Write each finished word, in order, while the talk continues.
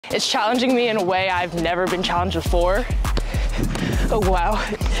It's challenging me in a way I've never been challenged before. Oh wow,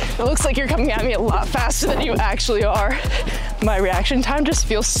 it looks like you're coming at me a lot faster than you actually are. My reaction time just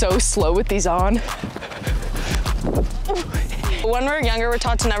feels so slow with these on. When we're younger, we're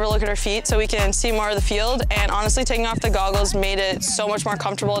taught to never look at our feet so we can see more of the field, and honestly taking off the goggles made it so much more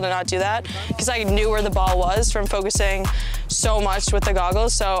comfortable to not do that because I knew where the ball was from focusing so much with the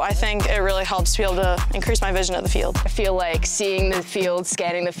goggles, so I think it really helps to be able to increase my vision of the field. I feel like seeing the field,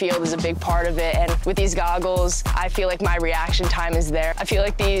 scanning the field is a big part of it, and with these goggles, I feel like my reaction time is there. I feel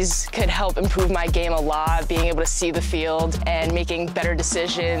like these could help improve my game a lot, being able to see the field and making better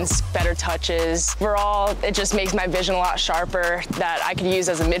decisions, better touches. Overall, it just makes my vision a lot sharper that I could use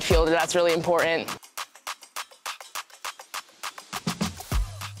as a midfielder. That's really important.